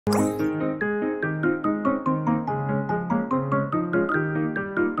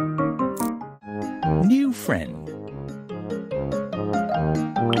friend.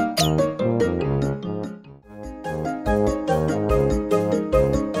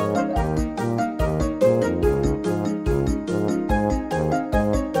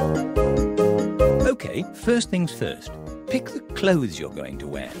 Okay, first things first. Pick the clothes you're going to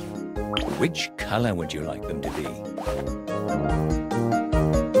wear. Which colour would you like them to be?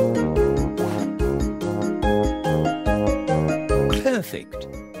 Perfect.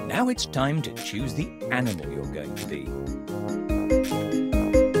 Now it's time to choose the animal you're going to be.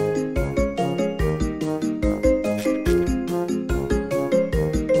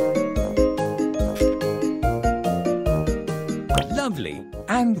 Lovely.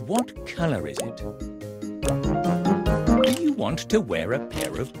 And what colour is it? Do you want to wear a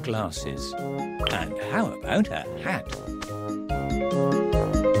pair of glasses? And how about a hat?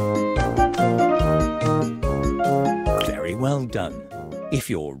 Very well done. If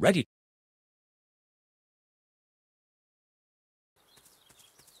you're ready...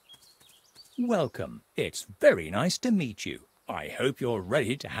 Welcome. It's very nice to meet you. I hope you're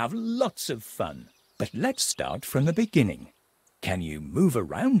ready to have lots of fun. But let's start from the beginning. Can you move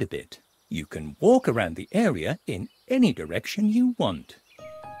around a bit? You can walk around the area in any direction you want.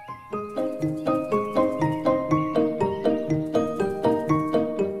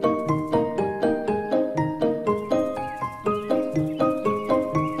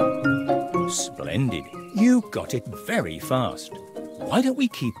 Splendid. You got it very fast. Why don't we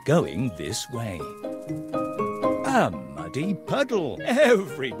keep going this way? A muddy puddle.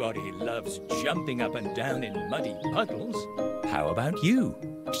 Everybody loves jumping up and down in muddy puddles. How about you?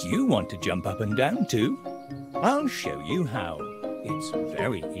 Do you want to jump up and down too? I'll show you how. It's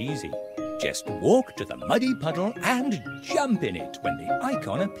very easy. Just walk to the muddy puddle and jump in it when the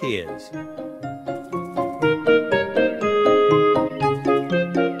icon appears.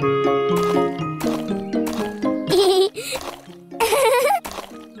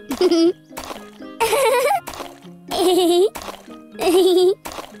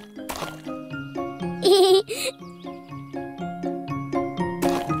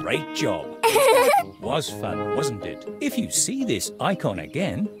 Great job. Was fun, wasn't it? If you see this icon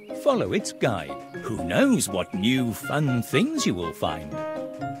again, follow its guide. Who knows what new fun things you will find?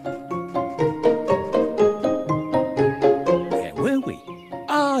 Where were we?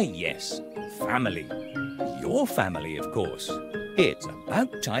 Ah, yes, family. Your family, of course. It's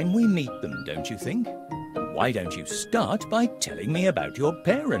about time we meet them, don't you think? Why don't you start by telling me about your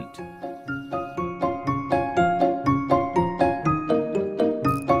parent?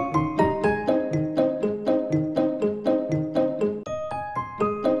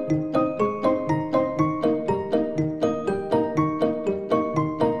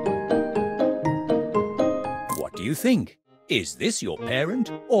 What do you think? Is this your parent,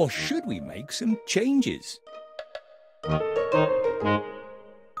 or should we make some changes?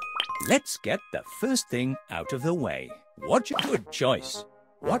 Let's get the first thing out of the way. What's a good choice?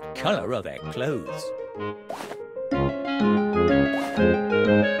 What colour are their clothes?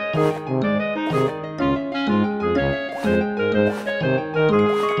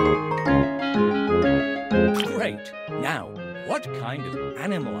 Great. Now, what kind of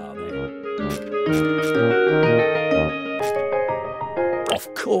animal are they?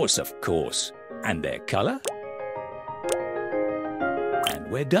 Of course. And their colour?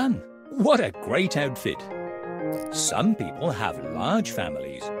 And we're done. What a great outfit. Some people have large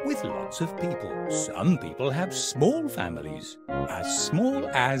families with lots of people. Some people have small families, as small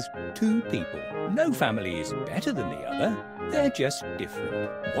as 2 people. No family is better than the other. They're just different.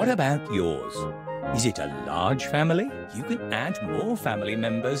 What about yours? Is it a large family? You can add more family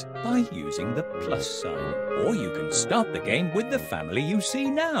members by using the plus sign. Or you can start the game with the family you see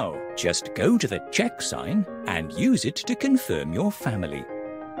now. Just go to the check sign and use it to confirm your family.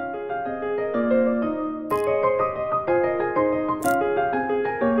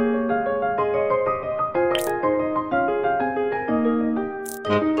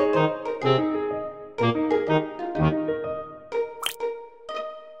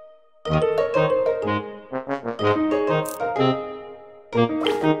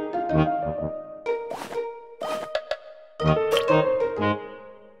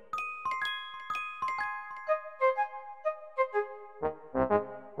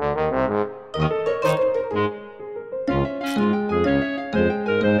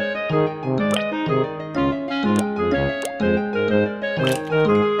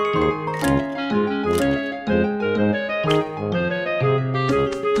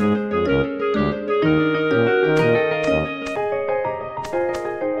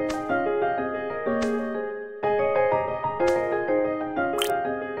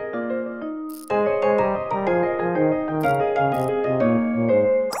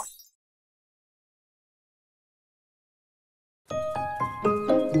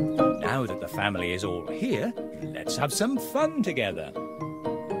 family is all here, let's have some fun together.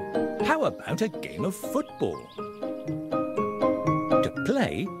 How about a game of football? To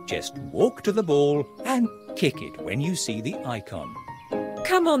play, just walk to the ball and kick it when you see the icon.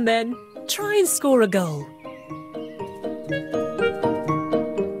 Come on then, try and score a goal.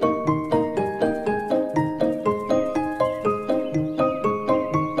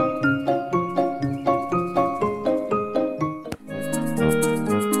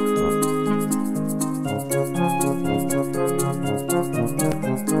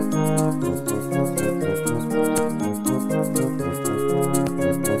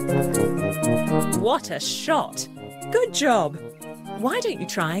 What a shot! Good job! Why don't you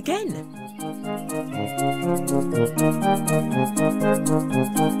try again?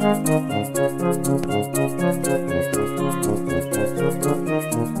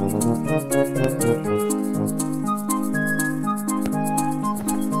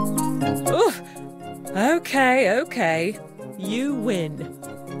 Oof! Okay. You win.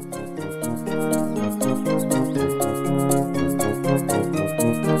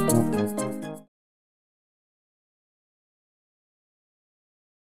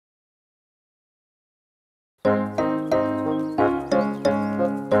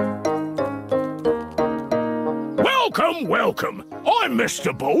 Welcome. I'm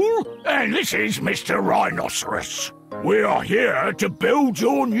Mr. Bull, and this is Mr. Rhinoceros. We are here to build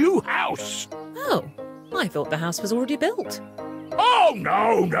your new house. Oh, I thought the house was already built. Oh,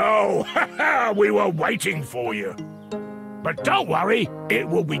 no. We were waiting for you. But don't worry, it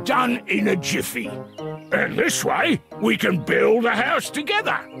will be done in a jiffy. And this way, we can build a house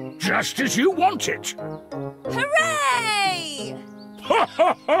together, just as you want it. Hooray! Ho,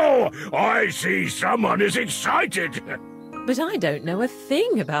 ho, ho! I see someone is excited. But I don't know a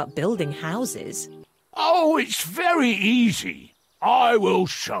thing about building houses. Oh, it's very easy. I will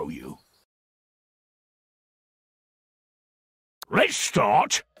show you. Let's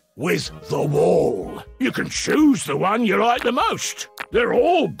start with the wall. You can choose the one you like the most. They're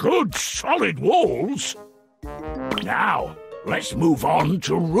all good, solid walls. Now, let's move on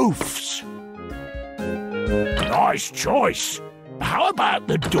to roofs. Nice choice. How about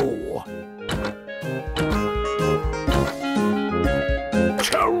the door?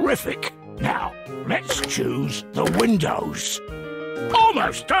 Terrific. Now, let's choose the windows.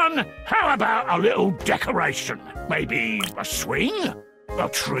 Almost done. How about a little decoration? Maybe a swing? A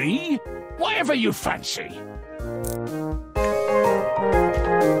tree? Whatever you fancy.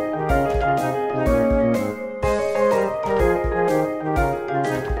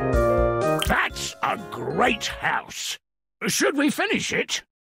 That's a great house. Should we finish it?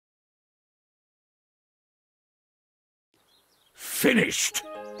 Finished.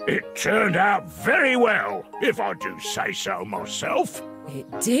 It turned out very well, if I do say so myself. It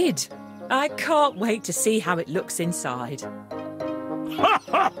did. I can't wait to see how it looks inside. Ha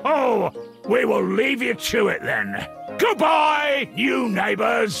ha ho! We will leave you to it then. Goodbye, new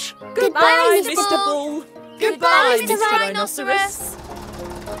neighbours. Goodbye, Mr. Bull. Goodbye, Mr. Rhinoceros.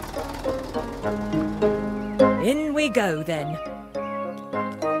 In we go then.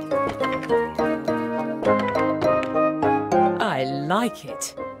 I like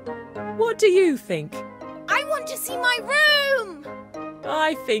it. What do you think? I want to see my room.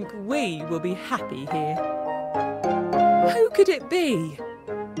 I think we will be happy here. Who could it be?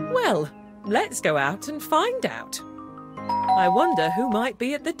 Well, let's go out and find out. I wonder who might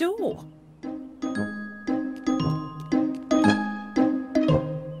be at the door.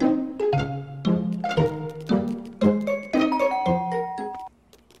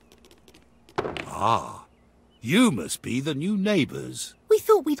 Ah, you must be the new neighbours. We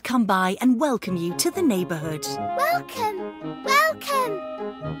thought we'd come by and welcome you to the neighbourhood. Welcome.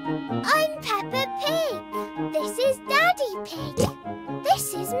 I'm Peppa Pig. This is Daddy Pig.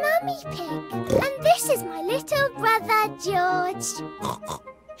 This is Mummy Pig. And this is my little brother, George.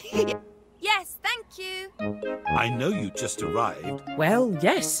 Yes, thank you. I know you just arrived. Well,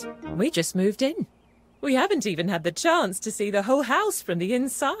 yes, we just moved in. We haven't even had the chance to see the whole house from the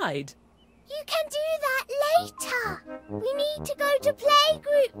inside. You can do that later. We need to go to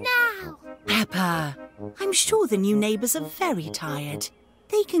playgroup now. Peppa, I'm sure the new neighbours are very tired.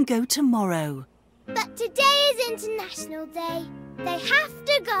 They can go tomorrow. But today is International Day. They have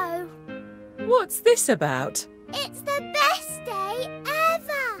to go. What's this about? It's the best day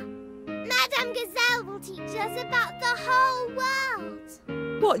ever. Madame Gazelle will teach us about the whole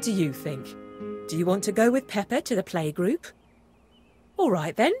world. What do you think? Do you want to go with Peppa to the playgroup? All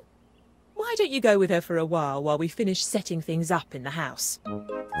right then. Why don't you go with her for a while we finish setting things up in the house?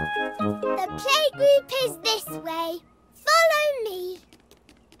 The playgroup is this way. Follow me.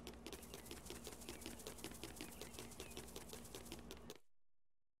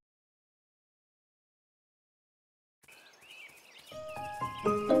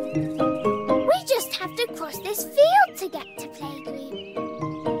 this field to get to playgroup.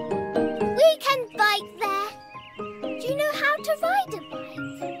 We can bike there. Do you know how to ride a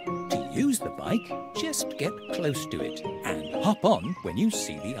bike? To use the bike, just get close to it and hop on when you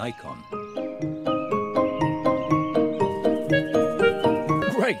see the icon.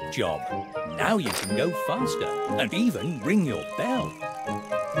 Great job! Now you can go faster and even ring your bell.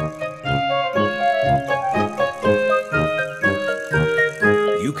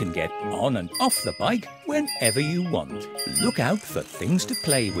 You can get on and off the bike whenever you want. Look out for things to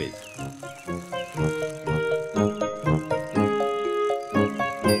play with.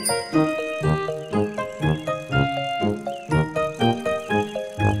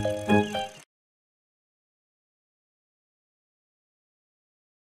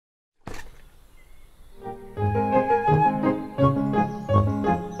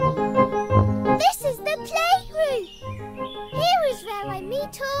 This is the playgroup. Here is where I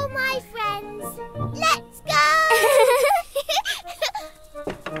meet all my friends. Let's go!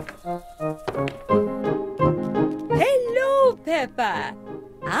 Hello, Peppa.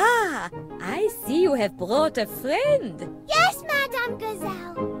 Ah, I see you have brought a friend. Yes, Madame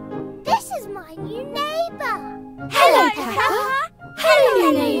Gazelle. This is my new neighbour. Hello, Peppa.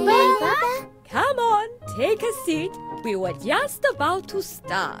 Hello, neighbour. Come on, take a seat. We were just about to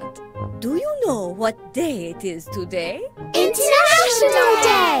start. Do you know what day it is today? International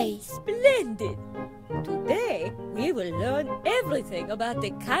Day. Splendid! Today, we will learn everything about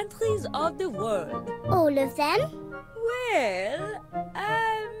the countries of the world. All of them? Well,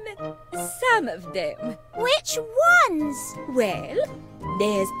 some of them. Which ones? Well,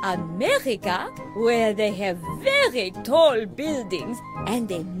 there's America, where they have very tall buildings and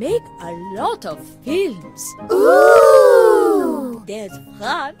they make a lot of films. Ooh! There's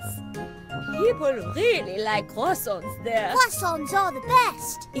France. People really like croissants there. Croissants are the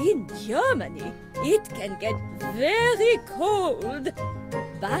best. In Germany, it can get very cold,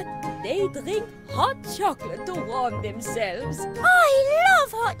 but they drink hot chocolate to warm themselves. I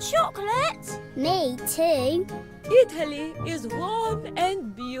love hot chocolate. Me too. Italy is warm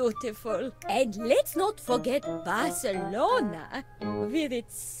and beautiful. And let's not forget Barcelona with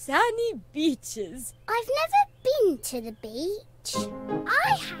its sunny beaches. I've never been to the beach.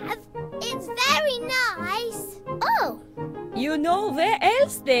 I have. It's very nice. Oh, You know where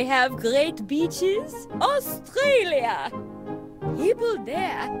else they have great beaches? Australia. People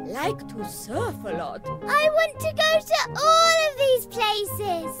there like to surf a lot. I want to go to all of these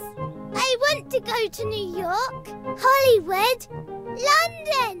places. I want to go to New York, Hollywood,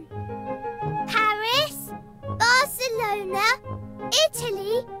 London, Paris, Barcelona,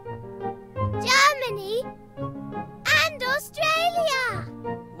 Italy, Germany, and Australia.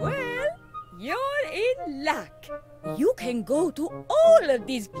 Well, you're in luck. You can go to all of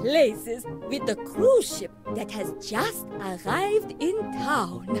these places with the cruise ship that has just arrived in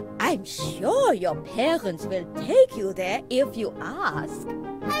town. I'm sure your parents will take you there if you ask.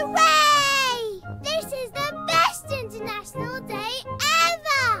 Hooray! This is the best International Day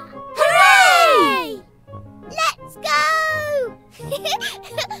ever! Hooray! Let's go!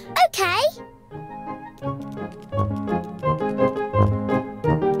 Okay,